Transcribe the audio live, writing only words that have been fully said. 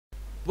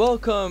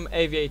Welcome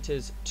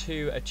aviators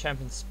to a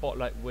champion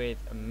spotlight with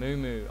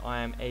Amumu. I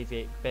am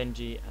Aviate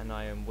Benji and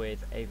I am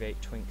with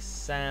Aviate Twink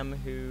Sam,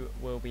 who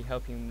will be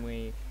helping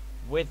me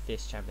with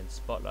this champion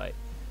spotlight.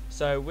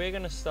 So we're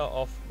going to start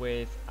off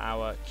with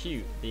our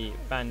cue, the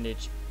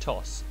bandage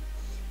toss.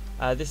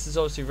 This is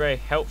obviously very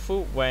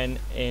helpful when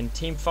in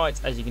team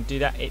fights, as you can do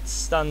that, it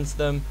stuns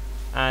them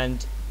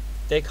and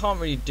they can't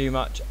really do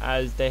much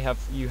as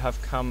you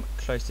have come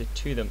closer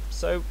to them.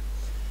 So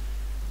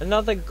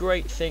another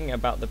great thing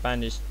about the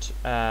bandage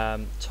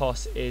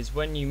toss is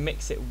when you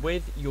mix it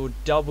with your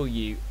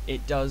W,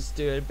 it does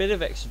do a bit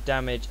of extra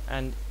damage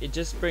and it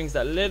just brings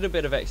that little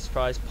bit of extra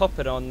surprise. Pop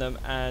it on them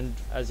and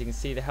as you can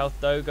see, the health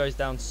though goes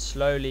down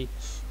slowly.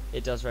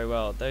 It does very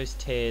well. Those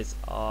tears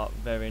are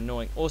very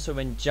annoying. Also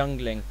when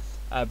jungling,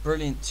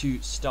 brilliant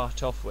to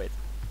start off with.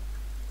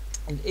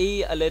 And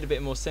E, a little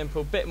bit more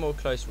simple, bit more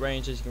close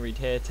range, as you can read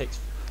here. Takes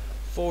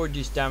 4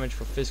 reduced damage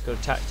for physical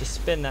attack. Just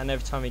spin that and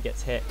every time he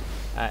gets hit,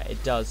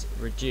 it does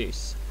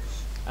reduce.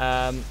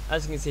 As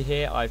you can see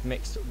here, I've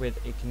mixed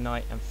with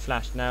Ignite and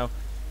Flash. Now,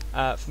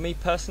 for me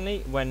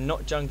personally, when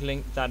not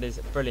jungling, that is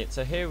brilliant.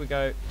 So here we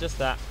go, just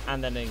that,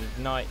 and then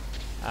Ignite,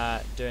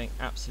 doing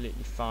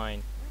absolutely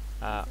fine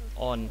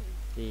on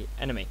the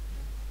enemy.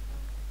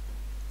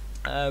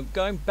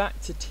 Going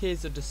back to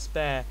Tears of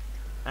Despair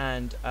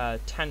and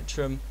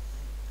Tantrum,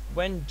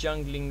 when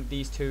jungling,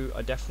 these two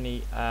are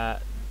definitely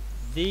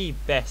the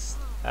best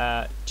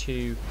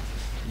to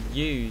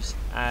use,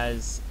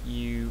 as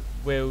you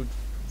will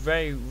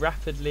very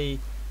rapidly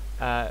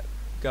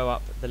go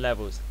up the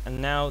levels.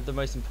 And now the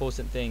most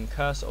important thing,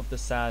 Curse of the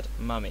Sad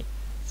Mummy.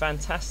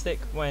 Fantastic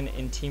when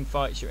in team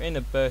fights, you're in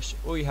a bush,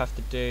 all you have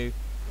to do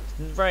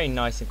very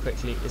nice and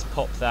quickly is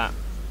pop that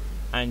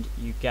and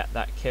you get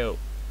that kill.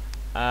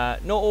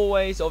 Not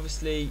always,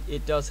 obviously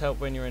it does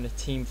help when you're in a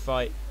team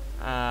fight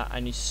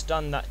and you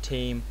stun that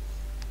team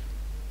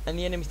and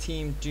the enemy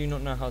team do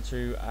not know how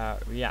to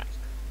react.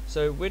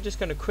 So we're just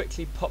going to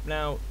quickly pop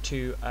now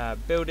to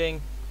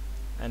building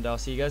and I'll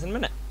see you guys in a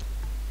minute.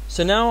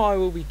 So now I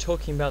will be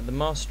talking about the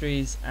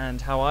masteries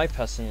and how I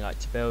personally like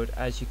to build,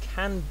 as you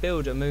can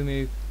build a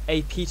Amumu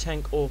AP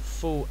tank or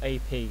full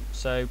AP.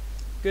 So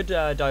good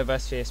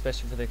diversity,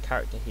 especially for the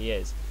character he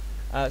is.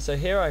 So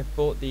here I've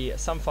bought the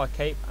Sunfire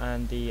Cape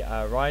and the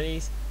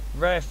Rileys.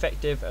 Very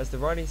effective, as the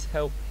Rileys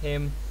help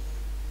him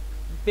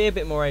be a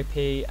bit more AP,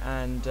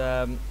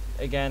 and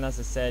again, as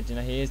I said, you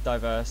know, he is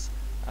diverse.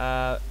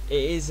 It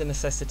is a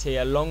necessity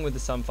along with the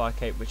Sunfire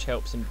Cape, which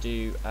helps him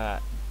do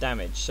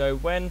damage. So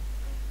when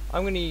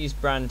I'm going to use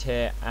Brand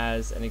here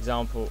as an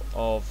example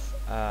of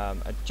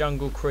a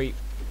jungle creep,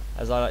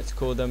 as I like to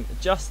call them,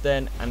 just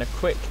then, and a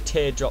quick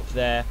teardrop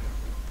there.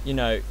 You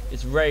know,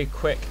 it's very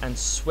quick and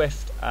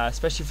swift,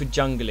 especially for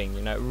jungling.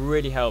 You know, it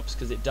really helps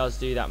because it does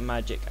do that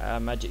magic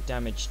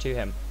damage to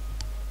him.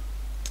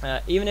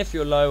 Even if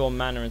you're low on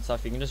mana and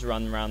stuff, you can just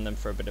run around them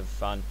for a bit of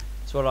fun.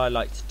 It's what I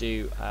like to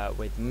do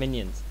with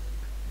minions.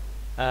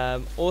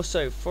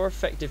 Also, for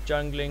effective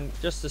jungling,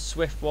 just the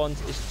swift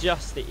ones, it's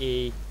just the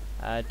E.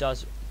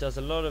 Does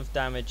a lot of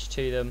damage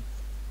to them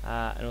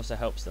and also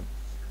helps them.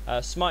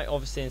 Smite,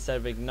 obviously, instead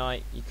of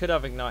Ignite. You could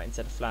have Ignite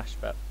instead of Flash,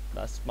 but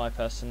that's my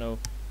personal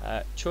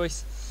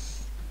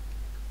choice.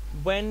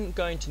 When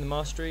going to the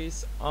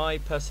masteries, I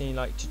personally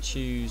like to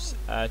choose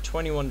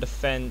 21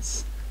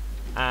 defense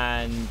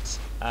and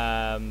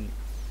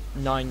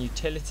 9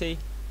 utility.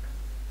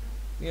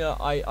 You know,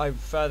 I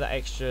prefer that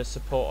extra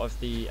support of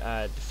the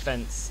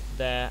defense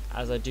there,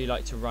 as I do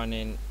like to run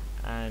in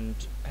and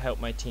help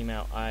my team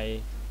out.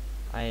 I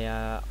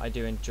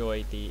do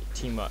enjoy the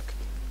teamwork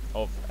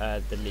of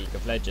the League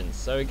of Legends.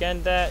 So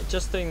again, there,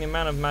 just doing the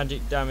amount of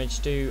magic damage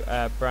to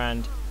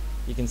Brand,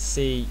 you can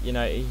see, you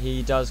know,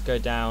 he does go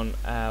down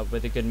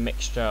with a good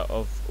mixture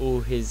of all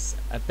his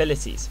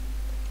abilities.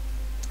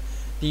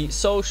 The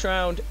Soul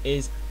Shroud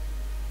is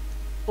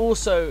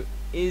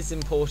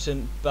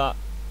important, but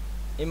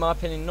in my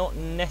opinion not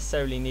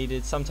necessarily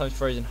needed. Sometimes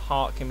Frozen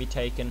Heart can be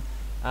taken,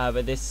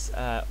 but this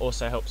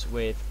also helps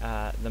with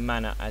the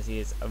mana, as he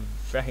is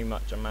very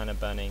much a mana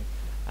burning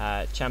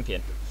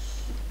champion.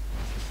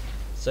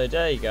 So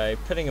there you go,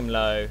 putting him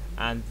low,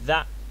 and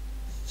that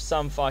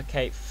Sunfire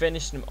Cape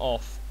finished him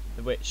off,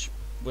 which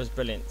was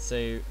brilliant. So,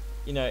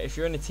 you know, if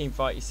you're in a team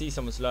fight, you see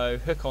someone's low,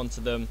 hook onto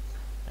them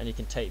and you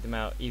can take them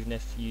out even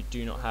if you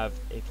do not have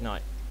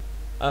Ignite.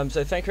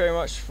 So thank you very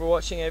much for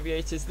watching,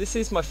 aviators. This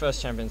is my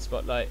first champion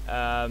spotlight,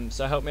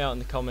 so help me out in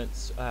the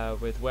comments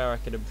with where I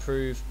could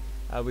improve.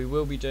 We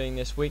will be doing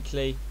this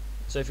weekly,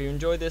 so if you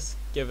enjoyed this,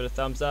 give it a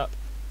thumbs up.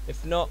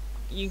 If not,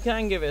 you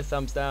can give it a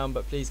thumbs down,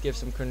 but please give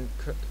some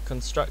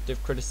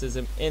constructive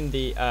criticism in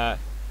the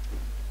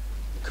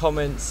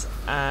comments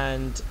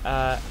and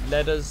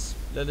let us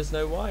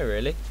know why,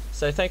 really.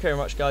 So thank you very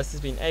much, guys.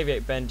 This has been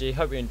Aviate Benji.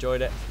 Hope you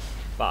enjoyed it.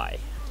 Bye.